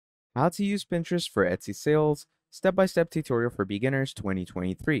How to use Pinterest for Etsy sales, step-by-step tutorial for beginners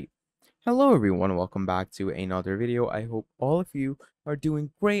 2023. Hello everyone, welcome back to another video. I hope all of you are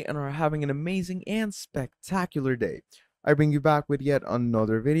doing great and are having an amazing and spectacular day. I bring you back with yet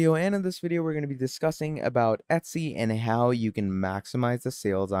another video, and in this video we're going to be discussing about Etsy and how you can maximize the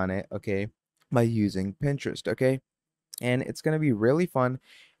sales on it, okay, by using Pinterest, okay? And it's going to be really fun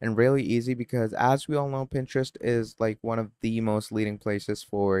and really easy because, as we all know, Pinterest is like one of the most leading places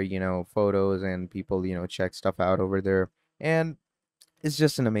for, photos, and people, check stuff out over there. And it's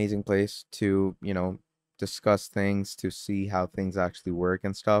just an amazing place to, discuss things, to see how things actually work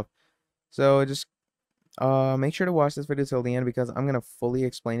and stuff. So just make sure to watch this video till the end because I'm going to fully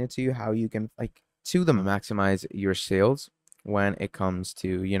explain it to you how you can maximize your sales when it comes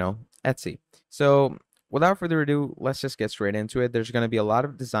to, Etsy. So without further ado, let's just get straight into it. There's going to be a lot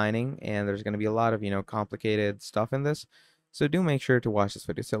of designing and there's going to be a lot of, complicated stuff in this. So do make sure to watch this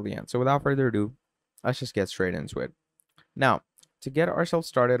video till the end. So without further ado, let's just get straight into it. Now, to get ourselves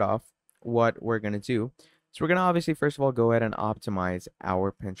started off, what we're going to do is we're going to obviously, first of all, go ahead and optimize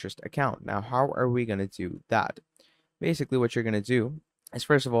our Pinterest account. Now, how are we going to do that? Basically, what you're going to do is,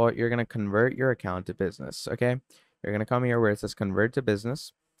 first of all, you're going to convert your account to business, okay? You're going to come here where it says convert to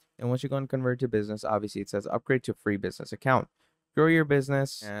business. And once you go and convert to business, obviously it says upgrade to free business account. Grow your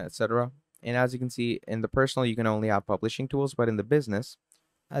business, etc. And as you can see, in the personal, you can only have publishing tools, but in the business,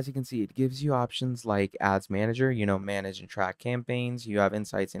 as you can see, it gives you options like Ads Manager, manage and track campaigns. You have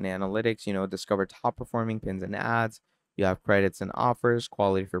insights and analytics, discover top performing pins and ads. You have credits and offers,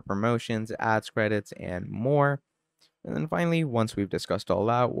 quality for promotions, ads credits, and more. And then finally, once we've discussed all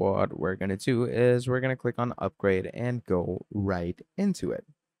that, what we're going to do is we're going to click on upgrade and go right into it.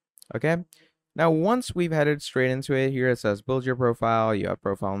 Okay. Now, once we've headed straight into it, here it says build your profile, you have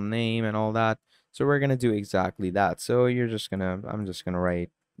profile name and all that. So we're going to do exactly that. So I'm just going to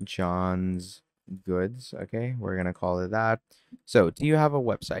write John's Goods. Okay. We're going to call it that. So do you have a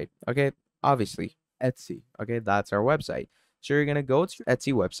website? Okay. Obviously, Etsy. Okay. That's our website. So you're going to go to your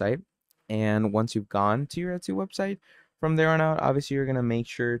Etsy website. And once you've gone to your Etsy website, from there on out, obviously, you're going to make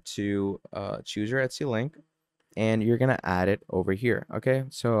sure to choose your Etsy link and you're going to add it over here. Okay.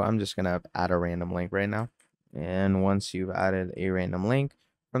 So I'm just going to add a random link right now. And once you've added a random link,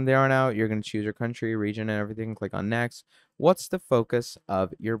 from there on out, you're going to choose your country, region, and everything. Click on next. What's the focus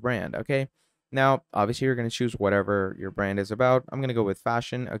of your brand? Okay. Now, obviously, you're going to choose whatever your brand is about. I'm going to go with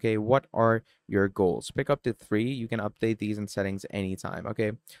fashion. Okay. What are your goals? Pick up to 3. You can update these in settings anytime.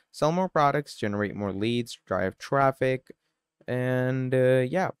 Okay. Sell more products, generate more leads, drive traffic. And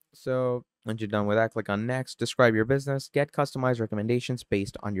yeah. So once you're done with that, click on next. Describe your business. Get customized recommendations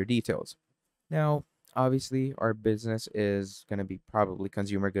based on your details. Now, obviously, our business is going to be probably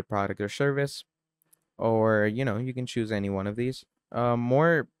consumer good product or service, or you can choose any one of these.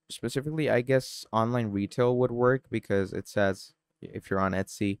 More specifically, I guess online retail would work because it says if you're on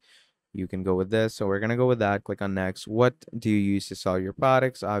Etsy, you can go with this. So we're going to go with that. Click on next. What do you use to sell your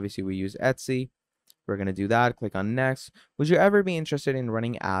products? Obviously, we use Etsy. We're going to do that. Click on next. Would you ever be interested in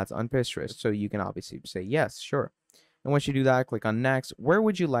running ads on Pinterest? So you can obviously say yes, sure. And once you do that, click on next. Where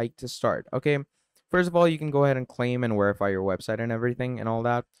would you like to start? Okay. First of all, you can go ahead and claim and verify your website and everything and all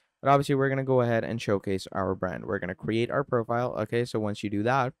that. But obviously, we're going to go ahead and showcase our brand. We're going to create our profile. Okay. So once you do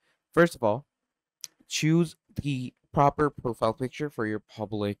that, first of all, choose the proper profile picture for your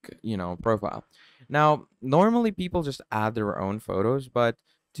public, profile. Now, normally people just add their own photos, but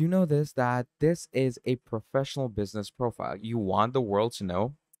do you know this, that this is a professional business profile? You want the world to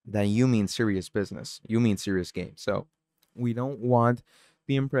know that you mean serious business. You mean serious game. So we don't want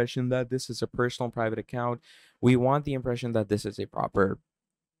the impression that this is a personal private account. We want the impression that this is a proper,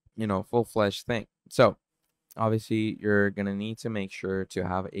 full-fledged thing. So obviously, you're going to need to make sure to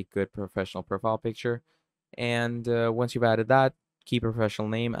have a good professional profile picture. And once you've added that, key professional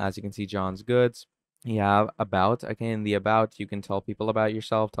name, as you can see, John's Goods. You have about. Okay, in the about, you can tell people about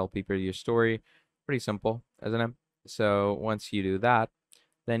yourself, tell people your story. Pretty simple, isn't it? So once you do that,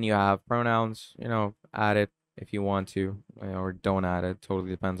 then you have pronouns, add it if you want to, or don't add it.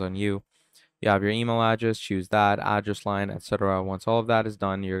 Totally depends on you. You have your email address, choose that, address line, etc. Once all of that is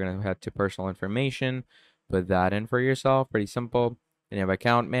done, you're going to head to personal information, put that in for yourself. Pretty simple. Then you have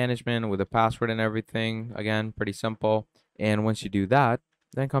account management with a password and everything. Again, pretty simple. And once you do that,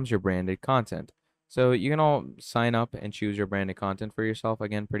 then comes your branded content. So you can all sign up and choose your branded content for yourself.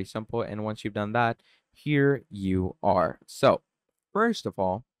 Again, pretty simple. And once you've done that, here you are. So first of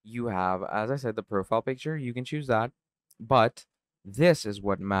all, you have, as I said, the profile picture. You can choose that. But this is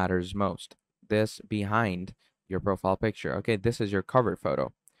what matters most. This behind your profile picture. Okay, this is your cover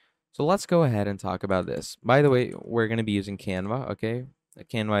photo. So let's go ahead and talk about this. By the way, we're going to be using Canva, okay?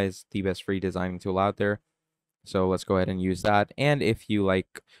 Canva is the best free designing tool out there. So let's go ahead and use that. And if you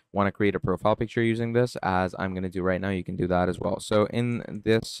like want to create a profile picture using this, as I'm going to do right now, you can do that as well. So in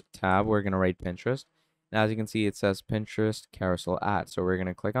this tab, we're going to write Pinterest. And as you can see, it says Pinterest carousel ad. So we're going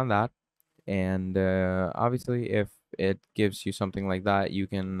to click on that. And obviously, if it gives you something like that, you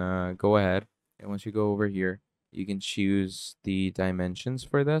can go ahead. And once you go over here, you can choose the dimensions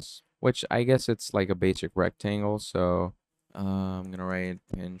for this, which I guess it's like a basic rectangle. So I'm going to write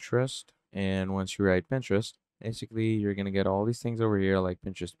Pinterest. And once you write Pinterest, basically, you're going to get all these things over here, like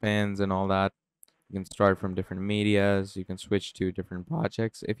Pinterest pins and all that. You can start from different medias. You can switch to different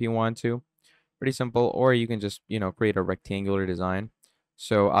projects if you want to. Pretty simple. Or you can just, create a rectangular design.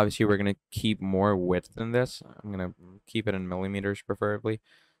 So obviously, we're going to keep more width than this. I'm going to keep it in millimeters, preferably.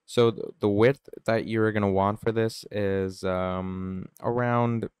 So the width that you're going to want for this is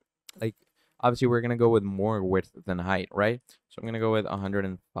around, like, obviously, we're going to go with more width than height, right? So I'm going to go with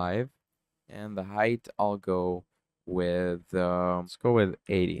 105. And the height, I'll go with, let's go with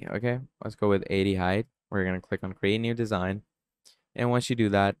 80, okay? Let's go with 80 height. We're going to click on Create New Design. And once you do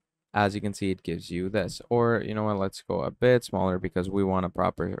that, as you can see, it gives you this. Or, you know what, let's go a bit smaller because we want a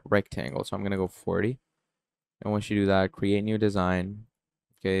proper rectangle. So I'm going to go 40. And once you do that, Create New Design.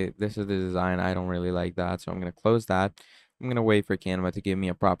 Okay, this is the design. I don't really like that, so I'm going to close that. I'm going to wait for Canva to give me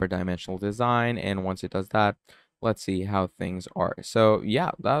a proper dimensional design. And once it does that, let's see how things are. So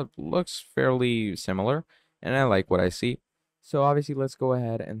yeah, that looks fairly similar, and I like what I see. So obviously, let's go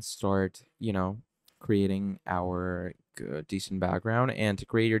ahead and start, creating our decent background. And to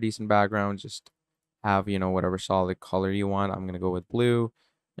create your decent background, just have, whatever solid color you want. I'm going to go with blue,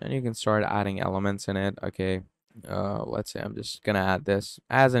 and you can start adding elements in it. Okay. Let's say I'm just gonna add this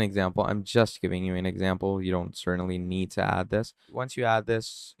as an example. I'm just giving you an example. You don't certainly need to add this. Once you add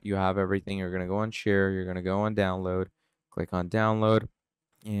this, you have everything. You're gonna go on share, you're gonna go on download, click on download.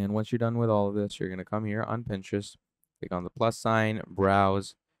 And once you're done with all of this, you're gonna come here on Pinterest, click on the plus sign,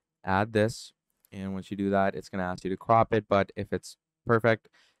 browse, add this. And once you do that, it's gonna ask you to crop it. But if it's perfect,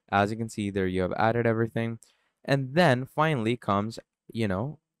 as you can see there, you have added everything. And then finally comes,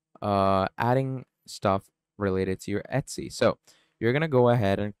 adding stuff related to your Etsy. So you're going to go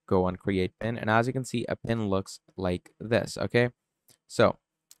ahead and go on create pin. And as you can see, a pin looks like this. Okay. So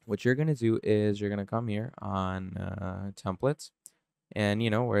what you're going to do is you're going to come here on templates, and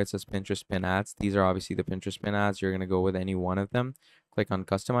where it says Pinterest pin ads. These are obviously the Pinterest pin ads. You're going to go with any one of them. Click on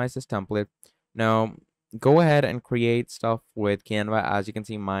customize this template. Now go ahead and create stuff with Canva. As you can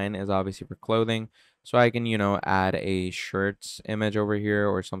see, mine is obviously for clothing. So I can, add a shirts image over here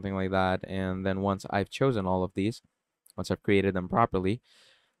or something like that. And then once I've chosen all of these, once I've created them properly,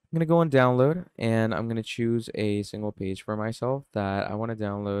 I'm going to go on download, and I'm going to choose a single page for myself that I want to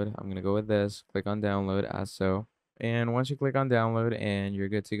download. I'm going to go with this, click on download as so. And once you click on download and you're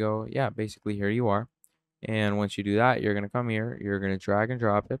good to go, yeah, basically here you are. And once you do that, you're going to come here, you're going to drag and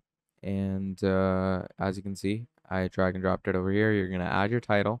drop it. And as you can see, I drag and dropped it over here. You're going to add your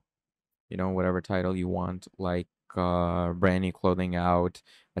title, whatever title you want, like brand new clothing out,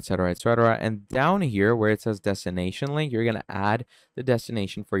 etc., etc. And down here where it says destination link, you're going to add the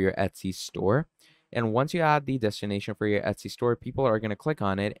destination for your Etsy store. And once you add the destination for your Etsy store, people are going to click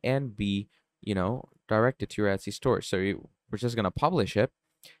on it and be, directed to your Etsy store. So we're just going to publish it.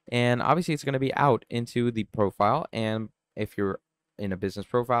 And obviously it's going to be out into the profile. And if you're in a business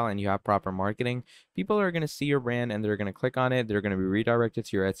profile and you have proper marketing, people are going to see your brand and they're going to click on it. They're going to be redirected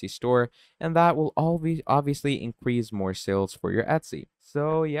to your Etsy store, and that will obviously increase more sales for your Etsy.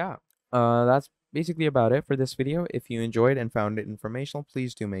 So yeah, that's basically about it for this video. If you enjoyed and found it informational,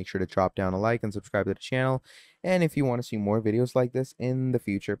 please do make sure to drop down a like and subscribe to the channel. And if you want to see more videos like this in the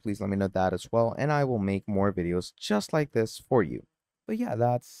future, please let me know that as well, and I will make more videos just like this for you. But yeah,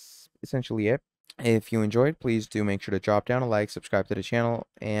 that's essentially it. If you enjoyed, please do make sure to drop down a like, subscribe to the channel,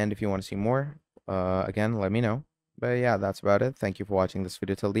 and if you want to see more, again, let me know. But yeah, that's about it. Thank you for watching this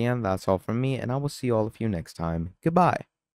video till the end. That's all from me, and I will see all of you next time. Goodbye.